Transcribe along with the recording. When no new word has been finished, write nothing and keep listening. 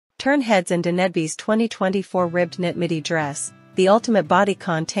Turn heads in Danedvi's 2024 ribbed knit midi dress, the ultimate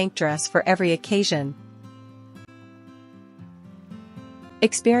bodycon tank dress for every occasion.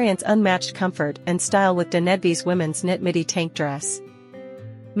 Experience unmatched comfort and style with Danedvi's women's knit midi tank dress.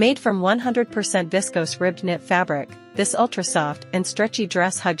 Made from 100% viscose ribbed knit fabric, this ultra-soft and stretchy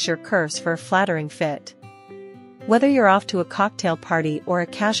dress hugs your curves for a flattering fit. Whether you're off to a cocktail party or a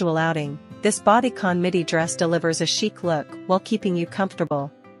casual outing, this bodycon midi dress delivers a chic look while keeping you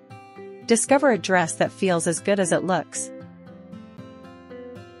comfortable. Discover a dress that feels as good as it looks.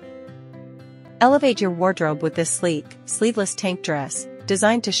 Elevate your wardrobe with this sleek, sleeveless tank dress,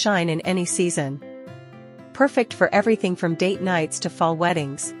 designed to shine in any season. Perfect for everything from date nights to fall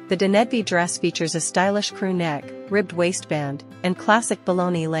weddings, the Danedvi dress features a stylish crew neck, ribbed waistband, and classic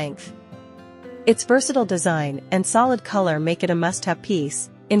baloney length. Its versatile design and solid color make it a must-have piece,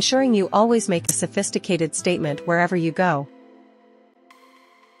 ensuring you always make a sophisticated statement wherever you go.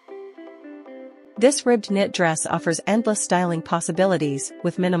 This ribbed knit dress offers endless styling possibilities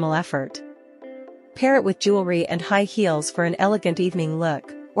with minimal effort. Pair it with jewelry and high heels for an elegant evening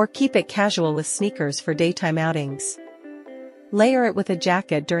look, or keep it casual with sneakers for daytime outings. Layer it with a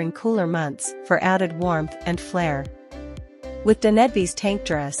jacket during cooler months for added warmth and flair. With Danedvi's tank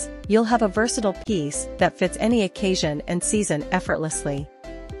dress, you'll have a versatile piece that fits any occasion and season effortlessly.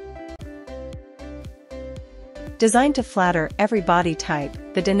 Designed to flatter every body type,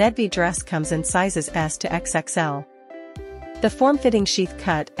 the Danedvi dress comes in sizes S to XXL. The form-fitting sheath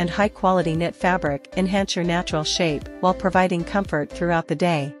cut and high-quality knit fabric enhance your natural shape while providing comfort throughout the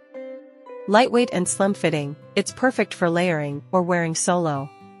day. Lightweight and slim-fitting, it's perfect for layering or wearing solo.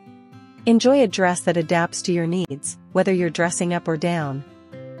 Enjoy a dress that adapts to your needs, whether you're dressing up or down.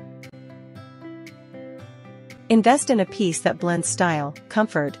 Invest in a piece that blends style,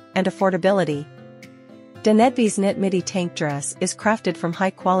 comfort, and affordability. Danedvi's knit midi tank dress is crafted from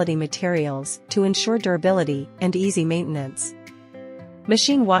high-quality materials to ensure durability and easy maintenance.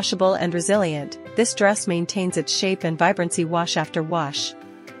 Machine washable and resilient, this dress maintains its shape and vibrancy wash after wash.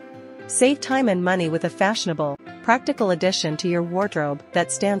 Save time and money with a fashionable, practical addition to your wardrobe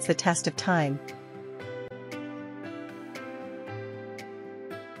that stands the test of time.